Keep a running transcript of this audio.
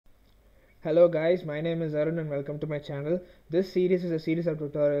Hello guys, my name is Arun and welcome to my channel. This series is a series of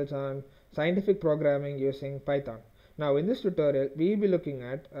tutorials on scientific programming using Python. Now in this tutorial we will be looking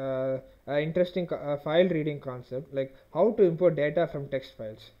at an interesting file reading concept, like how to import data from text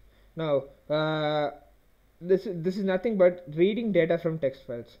files. Now this is nothing but reading data from text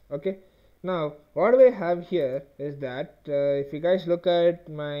files. Okay. Now what I have here is that if you guys look at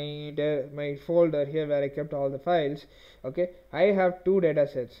my folder here where I kept all the files, okay, I have two data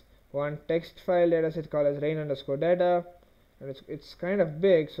sets. One text file dataset called as rain underscore data, and it's kind of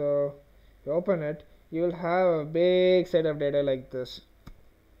big, so you open it, you will have a big set of data like this,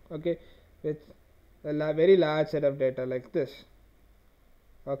 okay, with a very large set of data like this.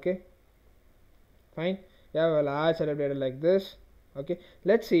 Okay, fine, you have a large set of data like this. Okay,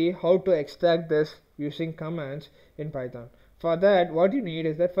 let's see how to extract this using commands in Python. For that, what you need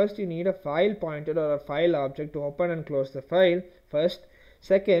is that first you need a file pointer or a file object to open and close the file first.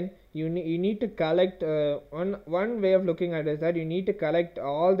 Second, you need to collect one way of looking at it is that you need to collect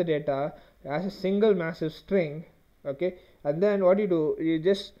all the data as a single massive string. Okay, and then what you do, you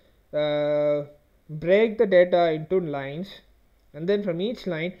just break the data into lines, and then from each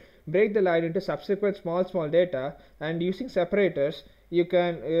line break the line into subsequent small data, and using separators you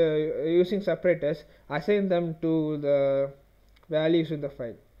can assign them to the values in the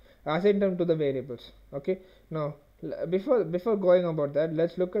file, assign them to the variables. Okay, now before going about that,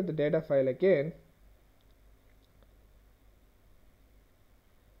 let's look at the data file again.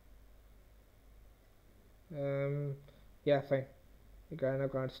 Yeah, fine, it kind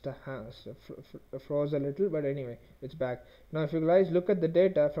of got froze a little, but anyway it's back. Now if you guys look at the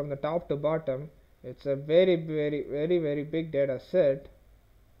data from the top to bottom, it's a very big data set.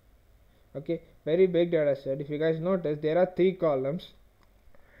 Okay, very big data set. If you guys notice, there are three columns,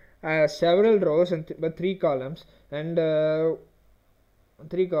 several rows, and but three columns, and they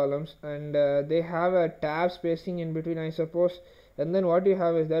have a tab spacing in between, I suppose. And then what you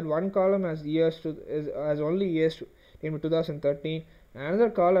have is that one column has has only years in 2013. Another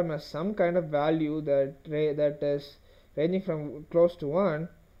column has some kind of value that is ranging from close to 1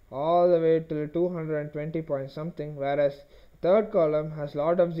 all the way to 220 point something, whereas third column has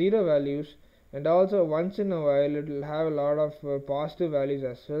lot of zero values, and also once in a while it will have a lot of positive values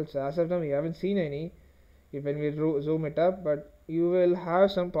as well. So as of now we haven't seen any when we zoom it up, but you will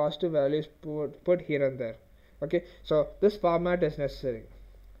have some positive values put here and there. Okay, so this format is necessary.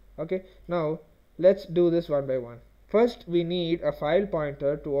 Okay, now let's do this one by one. First we need a file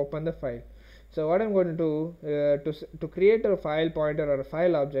pointer to open the file. So what I'm going to do, to create a file pointer or a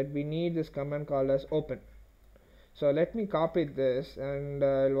file object, we need this command called as open. So let me copy this and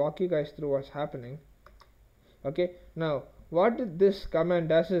I'll walk you guys through what's happening. Okay, now what this command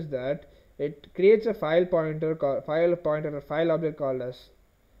does is that it creates a file pointer or file object called as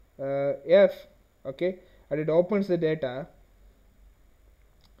f. Okay, and it opens the data.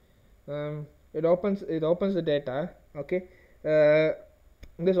 It opens the data. Okay,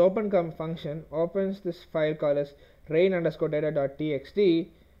 this open function opens this file called as rain underscore data.txt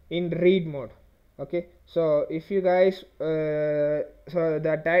in read mode. Okay, so if you guys so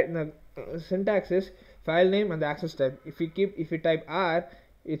the syntax is file name and the access type. If you type R,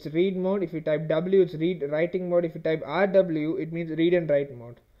 it's read mode. If you type W, it's writing mode. If you type RW, it means read and write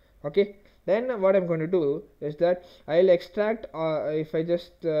mode. Okay, then what I'm going to do is that I'll extract if I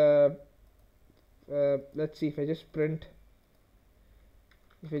just let's see, if I just print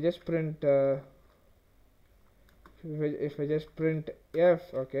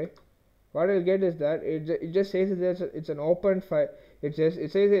f, okay, what I'll get is that it just says that it's an open file. It says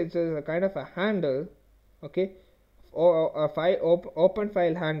it's a kind of a handle, okay, or a open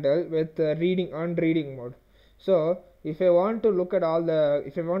file handle with reading on reading mode. So if I want to look at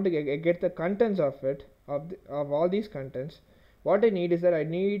if I want to get the contents of it, of all these contents, what I need is that I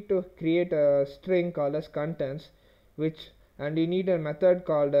need to create a string called as contents, and you need a method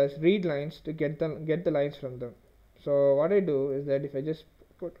called as readLines to get the lines from them. So what I do is that if I just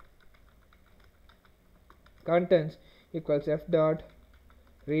put contents equals f dot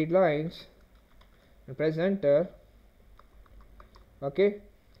readLines and press enter, okay,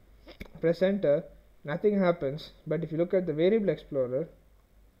 press enter, nothing happens. But if you look at the variable explorer,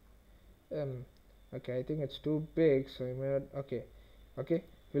 okay, I think it's too big, so you may not, okay, if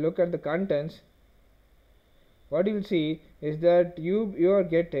you look at the contents, what you will see is that you are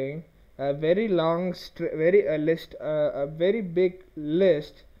getting a very long a very big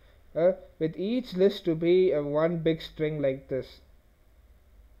list, with each list to be one big string like this,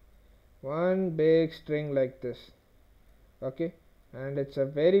 okay, and it's a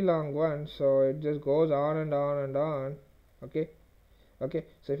very long one, so it just goes on and on and on. Okay, Okay,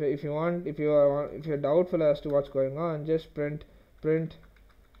 so if you're doubtful as to what's going on, just print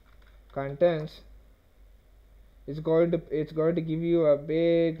contents. It's going to give you a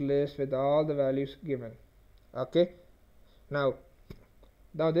big list with all the values given. Okay, now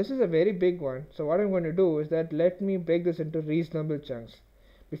this is a very big one, so what I'm going to do is that let me break this into reasonable chunks.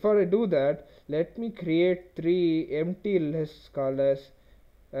 Before I do that, let me create 3 empty lists called as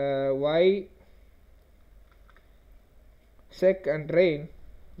y, sec and rain.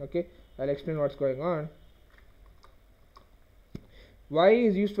 Okay, I'll explain what's going on.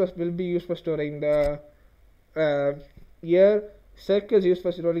 Y will be used for storing the year, sec is used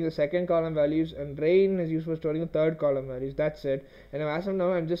for storing the second column values, and rain is used for storing the third column values. That's it. And as of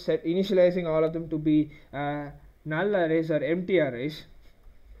now, I'm just initializing all of them to be null arrays or empty arrays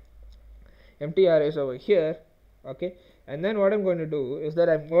over here. Okay, and then what I'm going to do is that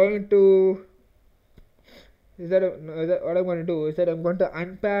I'm going to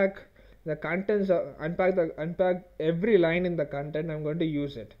unpack the contents, unpack every line in the content. I'm going to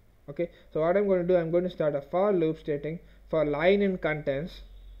use it. Okay, so what I'm going to do, I'm going to start a for loop stating for line in contents.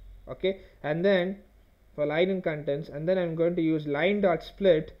 Okay, and then for line in contents, and then I'm going to use line dot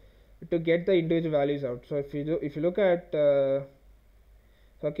split to get the individual values out. So if you look at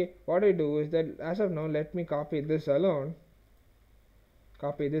okay, what I do is that as of now, let me copy this alone.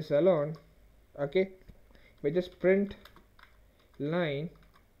 Okay, we just print line.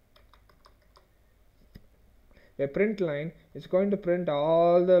 A print line is going to print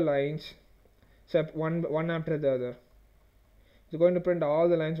all the lines except one after the other. It's going to print all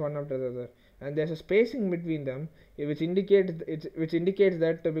the lines one after the other, and there's a spacing between them, which indicates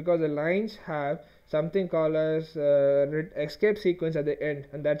that because the lines have something called as escape sequence at the end,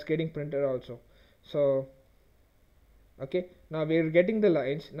 and that's getting printed also. So okay, now we're getting the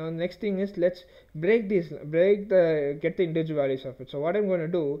lines. Now the next thing is, let's get the individual values of it. So what I'm going to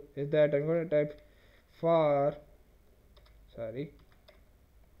do is that I'm going to type for, sorry,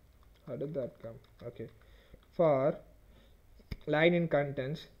 how did that come? Okay, for line in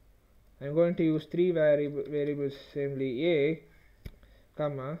contents, I'm going to use 3 variables, namely a,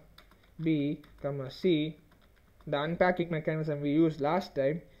 comma, b, comma, c, the unpacking mechanism we used last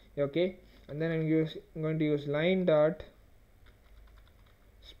time. Okay, and then I'm going to use line dot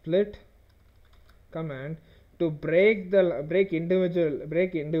split command to break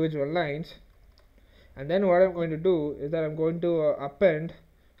individual lines. And then what I'm going to do is that I'm going to append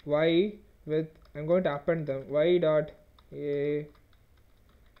y with, I'm going to append them y dot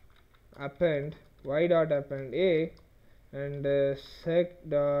append a, and sec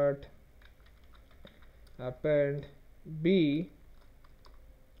dot append b,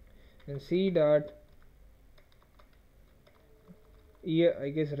 and c dot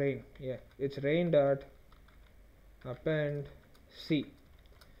I guess rain. Yeah, it's rain dot append c.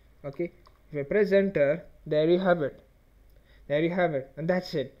 Okay, if I press enter, there you have it, and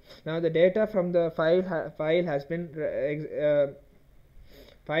that's it. Now the data from the file has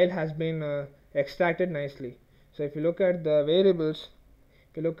been extracted nicely. So if you look at the variables,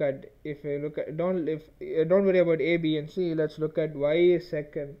 don't worry about a, b, and c. Let's look at y,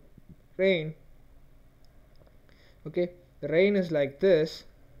 sec, and rain. Okay, the rain is like this.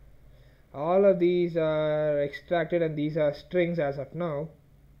 All of these are extracted, and these are strings as of now.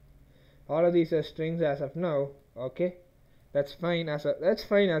 Okay, that's fine as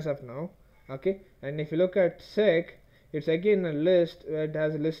of now. Okay, and if you look at sec, it's again a list. It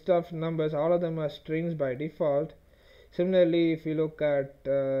has a list of numbers. All of them are strings by default. Similarly, if you look at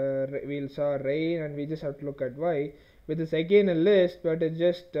we saw rain, and we just have to look at y, which is again a list, but it's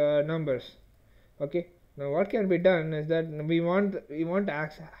just numbers. Okay, now what can be done is that we want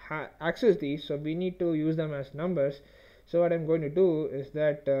to access these, so we need to use them as numbers. So what I'm going to do is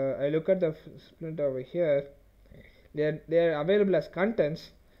that I look at the split over here. They're available as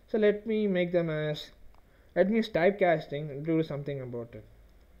contents. So let me use typecasting and do something about it.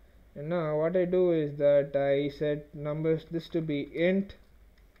 And now what I do is that I set numbers this to be int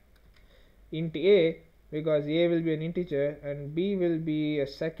a, because a will be an integer and b will be a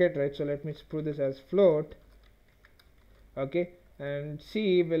second, right? So let me put this as float. Okay, and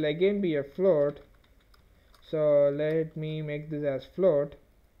c will again be a float. So let me make this as float.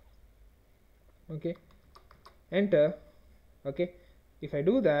 Okay, enter. Okay, if I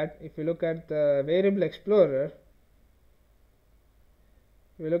do that, if you look at the variable explorer,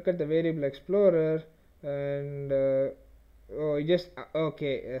 and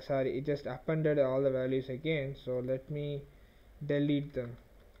it just appended all the values again. So let me delete them.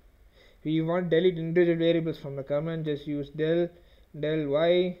 If you want to delete individual variables from the command, just use del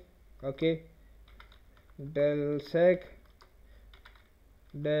y, okay, del sec,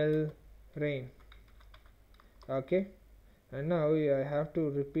 del rain. Okay, and now I have to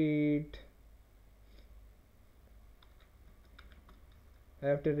repeat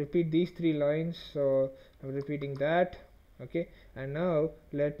these three lines, so I'm repeating that. Okay, and now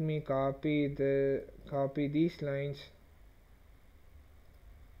let me copy these lines,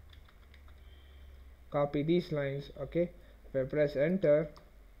 okay. If I press enter,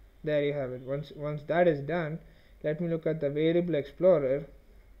 there you have it. Once that is done, let me look at the variable explorer.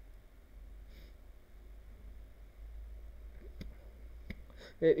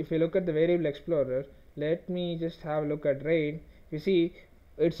 If you look at the variable explorer, let me just have a look at rain. You see,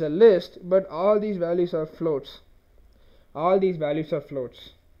 it's a list, but all these values are floats. Okay, all these values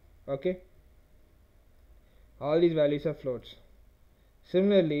are floats.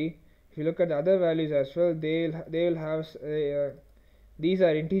 Similarly, if you look at the other values as well, they will have these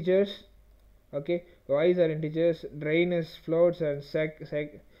are integers. Okay, y's are integers, rain is floats, and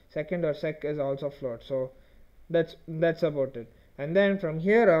second or sec is also float. So that's about it. And then from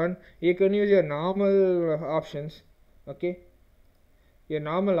here on, you can use your normal options. Okay, your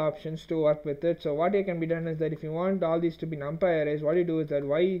normal options to work with it. So what can be done is that if you want all these to be numpy arrays, what you do is that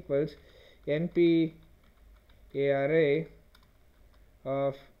y equals np array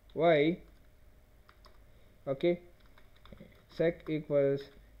of y. Okay, sec equals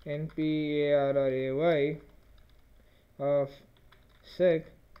np array of sec.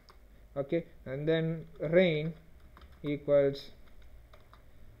 Okay, and then rain equals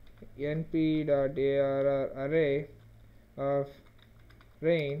np.array of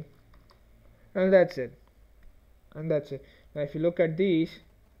rain, and that's it. Now if you look at these,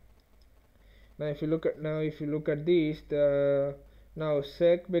 if you look at these, now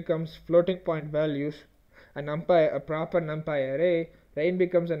sec becomes floating point values, a proper numpy array, rain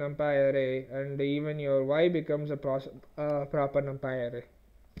becomes a numpy array, and even your y becomes a proper numpy array.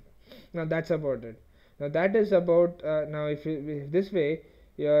 Now that's about it. Now that is about now if this way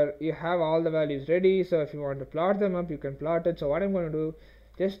you have all the values ready. So if you want to plot them up, you can plot it. So what I'm going to do,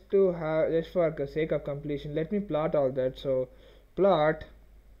 just for the sake of completion, let me plot all that. So plot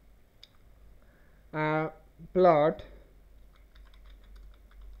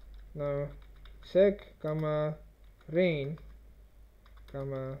now sec comma rain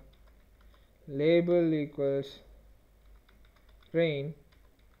comma label equals rain.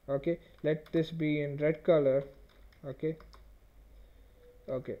 Okay, let this be in red color. Okay,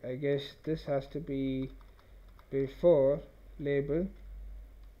 I guess this has to be before label.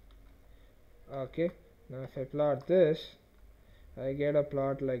 Okay, now if I plot this, I get a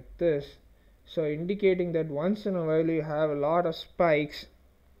plot like this, so indicating that once in a while you have a lot of spikes,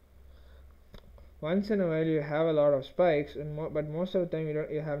 but most of the time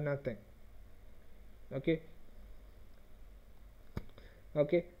you have nothing. Okay,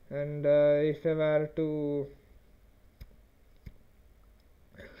 and if I were to,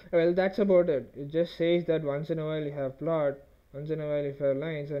 well, that's about it. It just says that once in a while you have plot, once in a while you have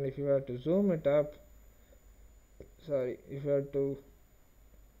lines, and if you were to zoom it up,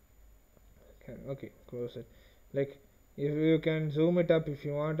 close it. Like, if you can zoom it up if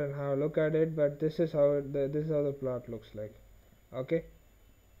you want and have a look at it, but this is how the plot looks like. Okay,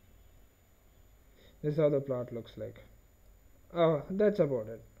 this is how the plot looks like. Oh, that's about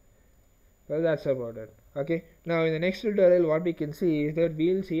it. Well, that's about it. Okay, now in the next tutorial what we can see is that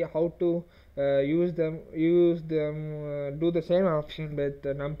we'll see how to do the same option with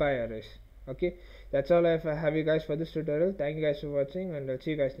numpy arrays. Okay, that's all I have you guys for this tutorial. Thank you guys for watching, and I'll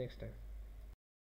see you guys next time.